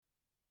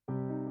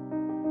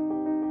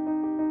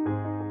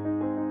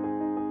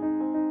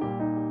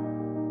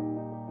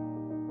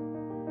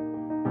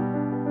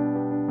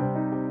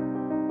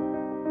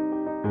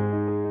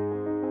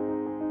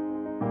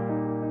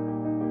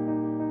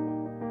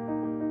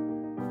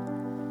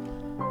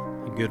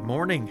Good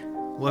morning.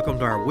 Welcome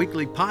to our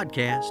weekly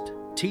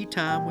podcast, Tea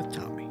Time with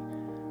Tommy,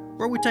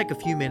 where we take a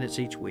few minutes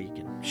each week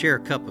and share a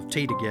cup of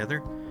tea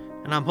together,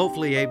 and I'm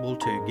hopefully able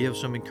to give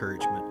some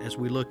encouragement as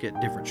we look at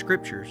different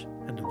scriptures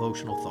and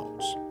devotional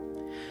thoughts.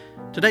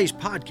 Today's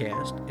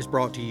podcast is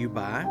brought to you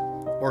by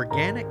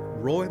Organic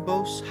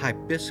Rooibos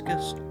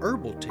Hibiscus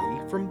Herbal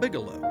Tea from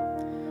Bigelow.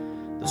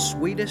 The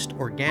sweetest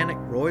organic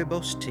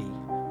rooibos tea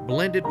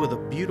blended with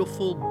a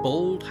beautiful,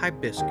 bold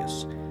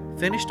hibiscus,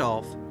 finished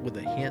off with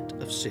a hint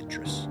of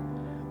citrus.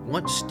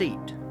 Once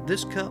steeped,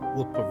 this cup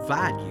will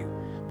provide you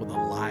with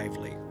a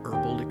lively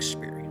herbal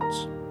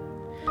experience.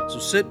 So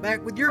sit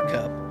back with your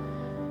cup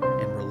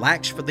and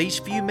relax for these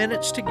few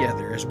minutes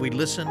together as we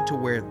listen to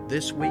where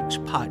this week's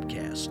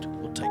podcast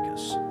will take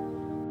us.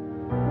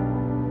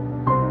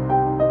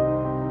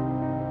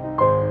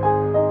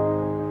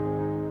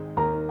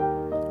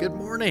 Good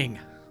morning.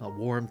 A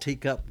warm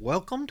teacup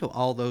welcome to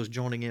all those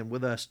joining in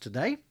with us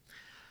today.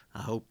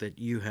 I hope that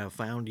you have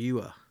found you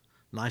a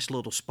nice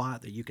little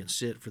spot that you can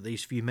sit for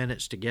these few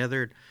minutes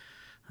together.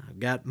 I've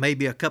got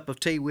maybe a cup of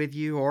tea with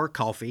you or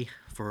coffee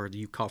for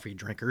you coffee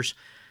drinkers.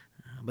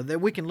 But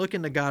that we can look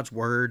into God's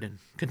Word and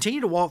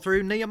continue to walk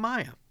through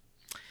Nehemiah.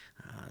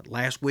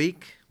 Last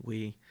week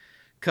we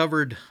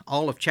covered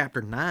all of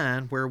chapter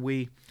 9 where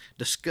we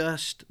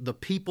discussed the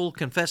people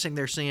confessing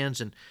their sins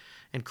and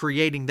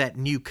creating that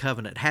new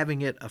covenant,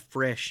 having it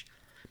afresh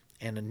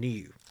and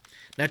anew.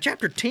 Now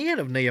chapter 10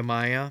 of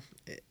Nehemiah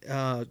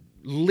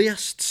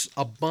lists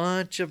a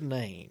bunch of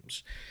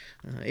names.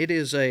 It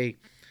is a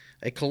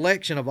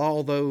collection of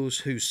all those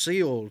who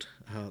sealed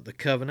the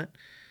covenant,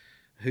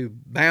 who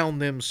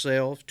bound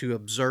themselves to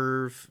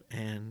observe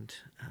and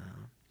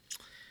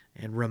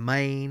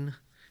remain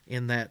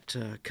in that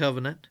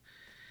covenant.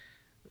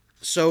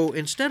 So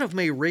instead of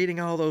me reading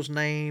all those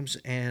names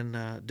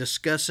and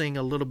discussing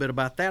a little bit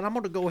about that, I'm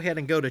going to go ahead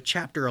and go to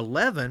chapter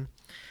 11,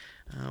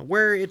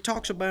 where it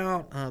talks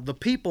about the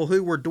people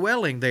who were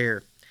dwelling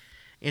there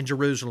in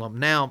Jerusalem.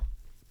 Now,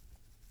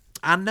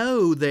 I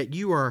know that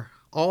you are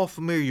all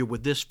familiar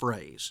with this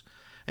phrase,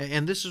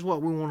 and this is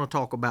what we want to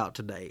talk about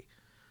today.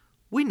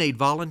 We need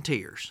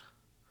volunteers.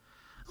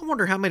 I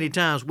wonder how many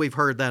times we've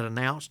heard that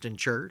announced in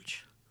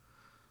church,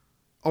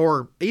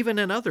 or even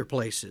in other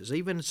places,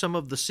 even some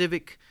of the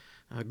civic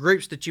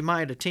groups that you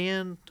might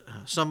attend,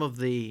 some of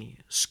the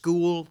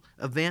school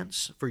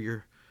events for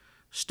your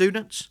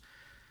students.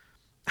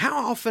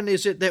 How often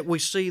is it that we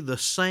see the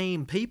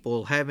same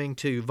people having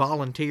to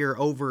volunteer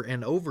over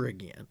and over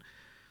again?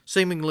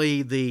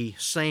 Seemingly the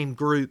same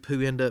group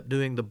who end up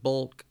doing the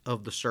bulk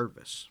of the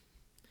service.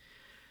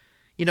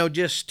 You know,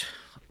 just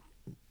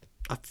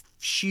a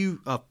few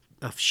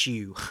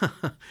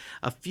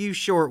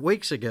short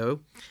weeks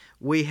ago,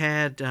 we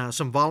had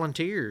some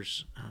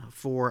volunteers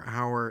for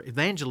our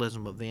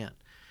evangelism event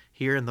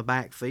here in the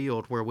back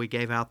field where we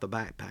gave out the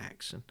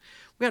backpacks. And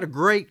we had a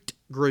great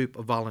group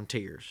of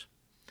volunteers.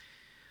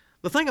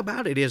 The thing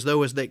about it is,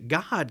 though, is that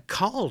God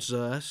calls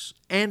us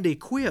and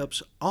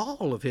equips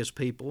all of His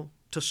people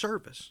to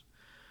service.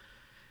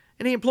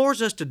 And He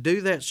implores us to do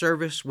that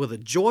service with a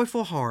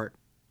joyful heart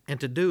and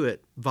to do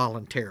it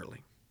voluntarily.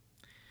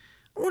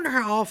 I wonder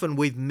how often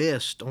we've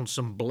missed on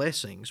some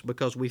blessings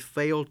because we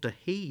failed to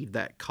heed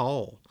that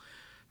call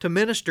to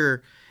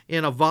minister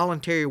in a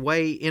voluntary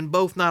way in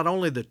both not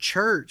only the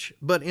church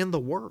but in the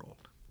world.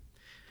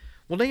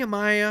 Well,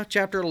 Nehemiah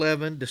chapter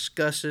 11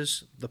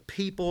 discusses the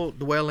people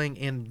dwelling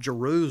in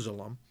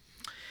Jerusalem,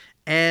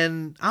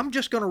 and I'm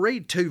just going to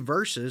read 2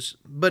 verses,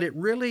 but it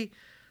really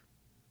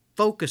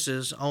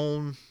focuses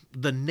on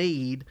the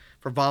need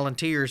for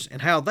volunteers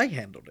and how they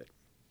handled it.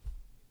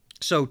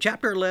 So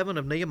chapter 11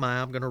 of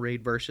Nehemiah, I'm going to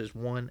read verses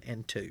 1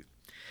 and 2.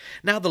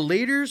 Now the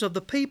leaders of the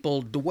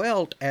people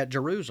dwelt at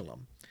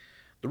Jerusalem.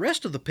 The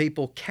rest of the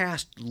people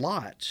cast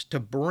lots to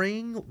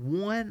bring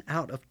 1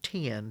 out of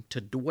 10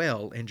 to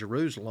dwell in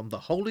Jerusalem, the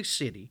holy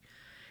city,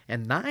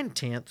 and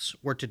 9/10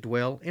 were to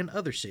dwell in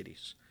other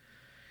cities.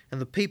 And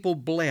the people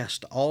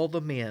blessed all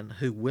the men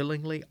who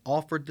willingly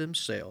offered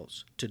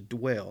themselves to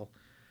dwell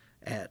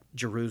at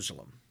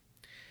Jerusalem.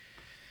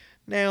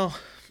 Now,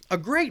 a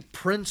great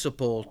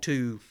principle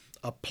to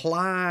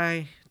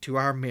apply to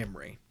our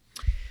memory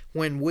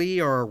when we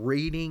are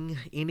reading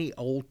any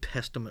Old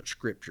Testament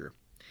scripture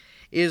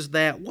is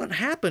that what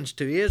happens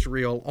to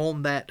Israel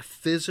on that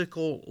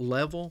physical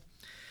level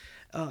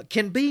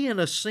can be, in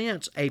a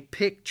sense, a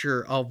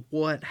picture of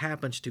what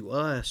happens to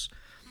us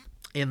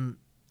on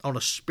a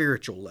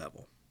spiritual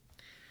level.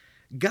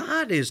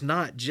 God is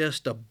not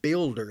just a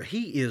builder,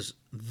 He is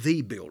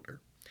the builder.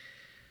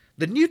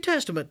 The New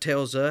Testament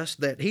tells us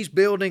that He's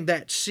building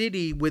that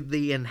city with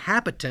the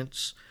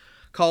inhabitants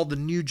called the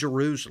New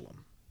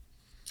Jerusalem.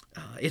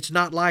 It's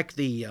not like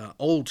the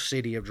old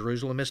city of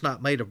Jerusalem. It's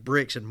not made of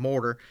bricks and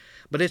mortar,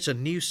 but it's a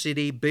new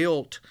city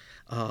built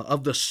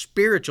of the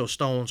spiritual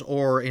stones,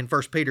 or in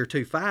 1 Peter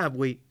 2:5,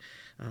 we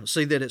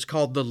see that it's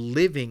called the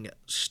living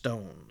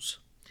stones.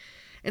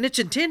 And it's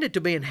intended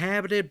to be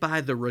inhabited by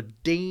the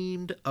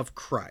redeemed of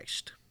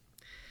Christ.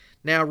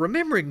 Now,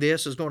 remembering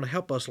this is going to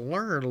help us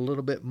learn a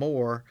little bit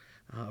more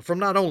from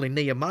not only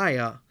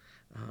Nehemiah,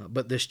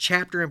 but this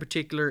chapter in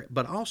particular,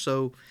 but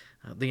also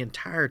the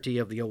entirety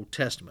of the Old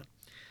Testament.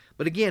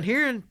 But again,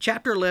 here in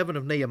chapter 11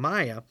 of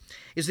Nehemiah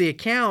is the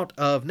account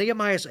of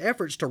Nehemiah's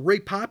efforts to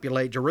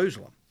repopulate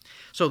Jerusalem.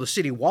 So the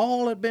city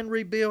wall had been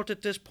rebuilt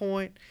at this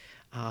point.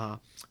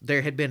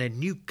 There had been a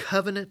new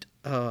covenant,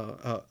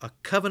 a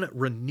covenant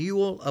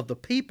renewal of the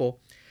people.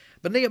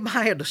 But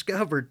Nehemiah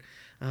discovered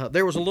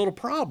there was a little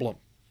problem.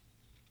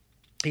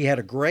 He had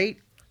a great,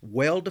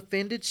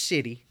 well-defended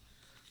city,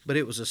 but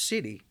it was a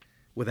city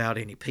without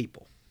any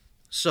people.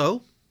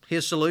 So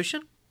his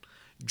solution?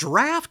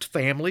 Draft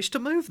families to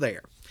move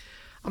there.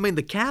 I mean,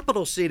 the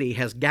capital city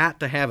has got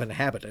to have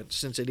inhabitants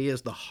since it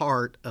is the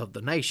heart of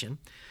the nation.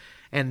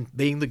 And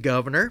being the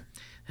governor,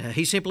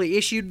 he simply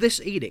issued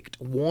this edict.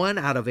 1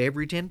 out of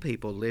every 10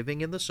 people living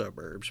in the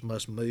suburbs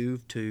must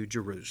move to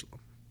Jerusalem.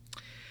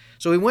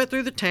 So he went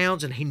through the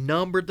towns and he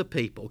numbered the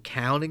people,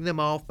 counting them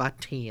off by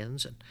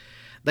tens. And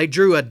they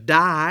drew a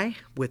die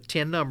with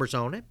 10 numbers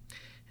on it.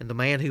 And the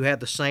man who had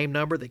the same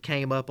number that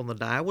came up on the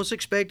die was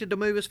expected to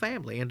move his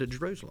family into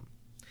Jerusalem.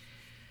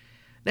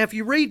 Now, if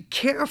you read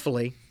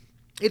carefully,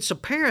 it's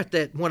apparent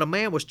that when a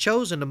man was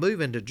chosen to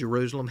move into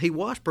Jerusalem, he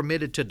was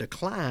permitted to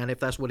decline if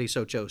that's what he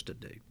so chose to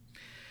do.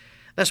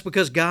 That's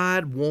because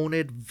God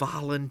wanted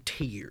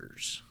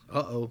volunteers.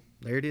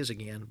 There it is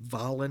again,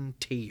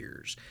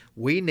 volunteers.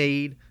 We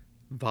need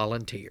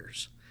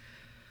volunteers.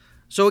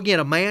 So again,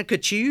 a man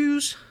could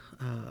choose.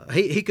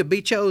 He could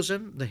be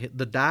chosen.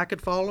 The die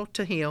could fall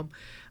to him,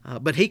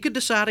 but he could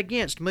decide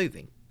against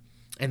moving.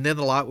 And then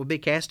the lot would be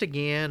cast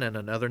again and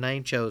another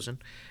name chosen.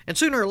 And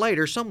sooner or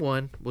later,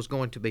 someone was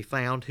going to be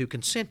found who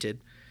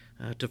consented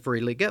to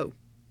freely go.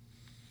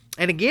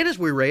 And again, as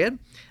we read,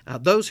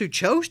 those who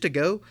chose to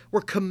go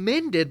were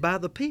commended by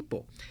the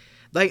people.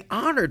 They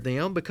honored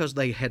them because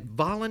they had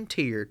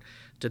volunteered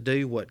to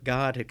do what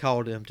God had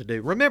called them to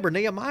do. Remember,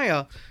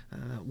 Nehemiah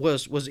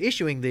was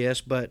issuing this,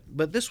 but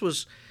this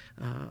was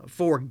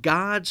for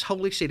God's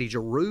holy city,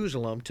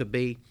 Jerusalem, to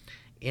be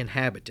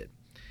inhabited.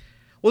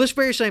 Well, this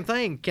very same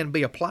thing can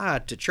be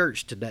applied to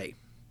church today.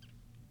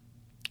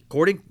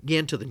 According,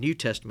 again, to the New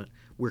Testament,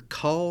 we're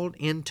called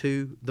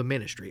into the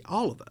ministry,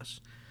 all of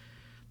us.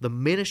 The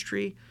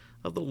ministry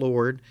of the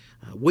Lord.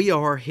 We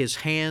are His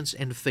hands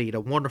and feet. A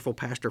wonderful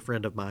pastor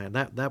friend of mine,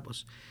 that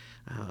was,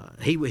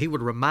 he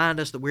would remind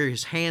us that we're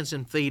His hands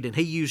and feet, and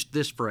he used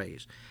this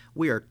phrase,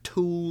 we are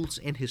tools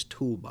in His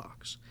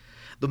toolbox.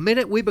 The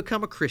minute we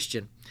become a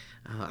Christian,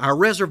 our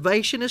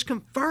reservation is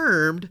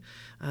confirmed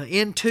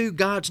into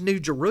God's New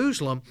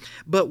Jerusalem,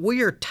 but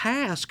we are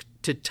tasked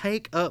to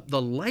take up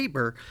the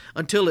labor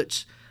until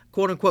it's,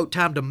 quote-unquote,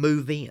 time to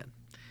move in.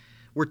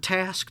 We're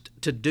tasked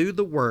to do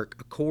the work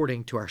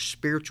according to our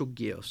spiritual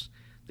gifts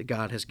that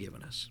God has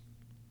given us.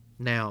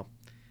 Now,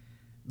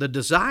 the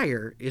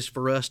desire is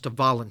for us to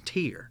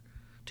volunteer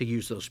to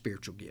use those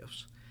spiritual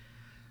gifts.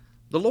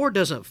 The Lord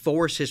doesn't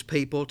force His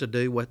people to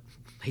do what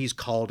He's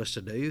called us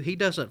to do. He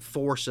doesn't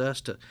force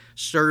us to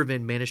serve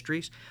in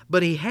ministries,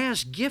 but He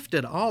has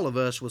gifted all of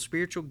us with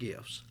spiritual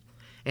gifts,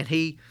 and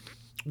He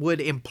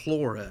would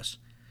implore us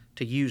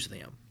to use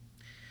them.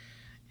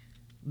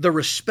 The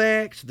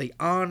respect, the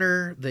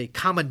honor, the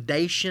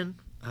commendation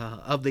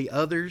of the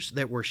others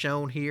that were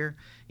shown here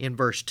in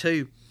verse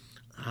 2,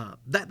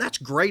 that's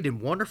great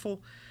and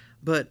wonderful,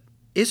 but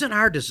isn't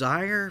our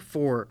desire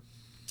for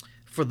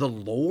the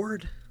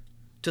Lord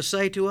to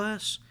say to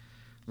us,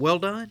 well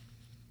done?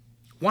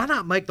 Why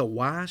not make the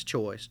wise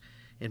choice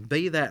and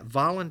be that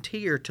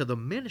volunteer to the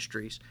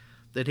ministries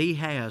that He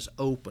has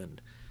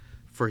opened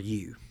for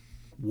you?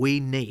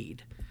 We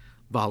need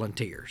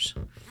volunteers.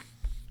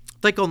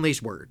 Think on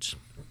these words.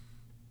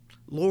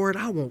 Lord,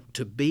 I want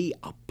to be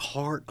a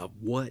part of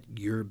what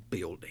You're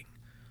building.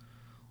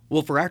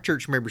 Well, for our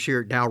church members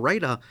here at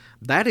Dalraida,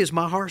 that is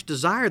my heart's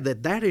desire,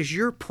 that is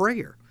your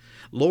prayer.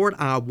 Lord,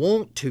 I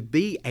want to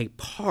be a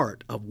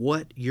part of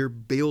what You're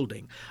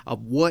building,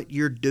 of what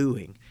You're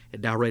doing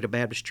at Dalraida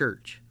Baptist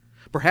Church.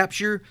 Perhaps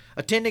you're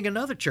attending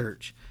another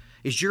church.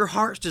 Is your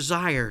heart's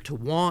desire to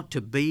want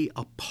to be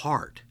a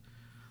part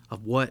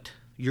of what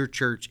your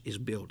church is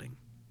building?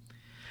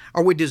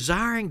 Are we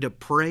desiring to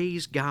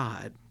praise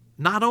God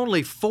not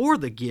only for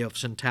the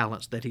gifts and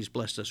talents that He's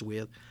blessed us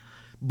with,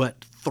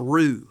 but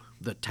through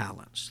the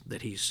talents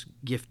that He's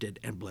gifted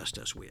and blessed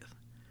us with?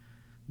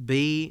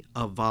 Be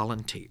a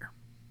volunteer.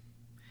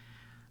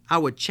 I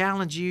would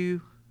challenge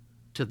you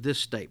to this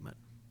statement.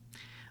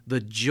 The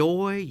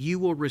joy you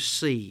will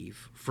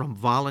receive from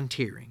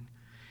volunteering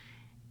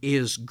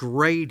is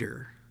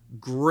greater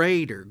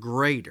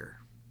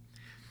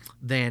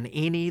than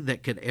any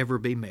that could ever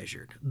be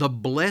measured. The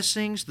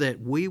blessings that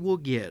we will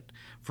get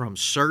from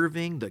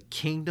serving the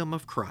kingdom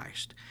of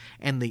Christ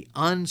and the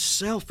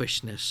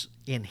unselfishness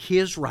in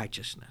His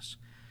righteousness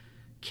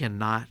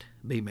cannot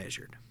be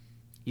measured.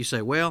 You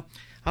say, well,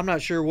 I'm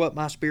not sure what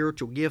my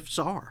spiritual gifts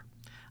are.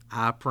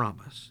 I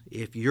promise,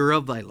 if you're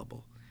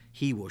available,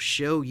 He will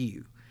show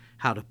you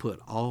how to put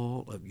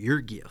all of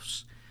your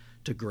gifts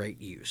to great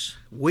use.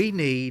 We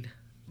need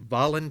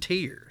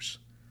volunteers.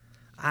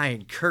 I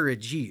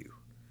encourage you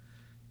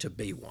to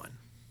be one.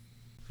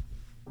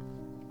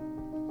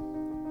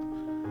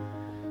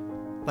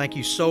 Thank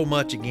you so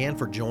much again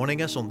for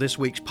joining us on this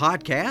week's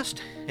podcast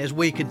as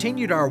we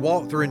continued our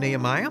walk through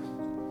Nehemiah.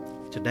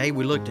 Today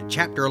we looked at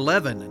chapter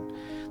 11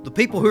 and the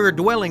people who are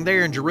dwelling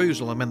there in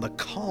Jerusalem and the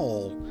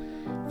call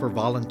for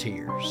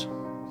volunteers.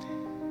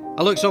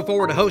 I look so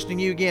forward to hosting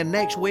you again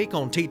next week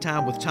on Tea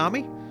Time with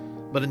Tommy.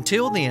 But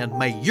until then,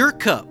 may your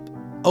cup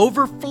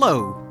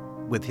overflow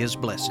with His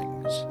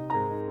blessings.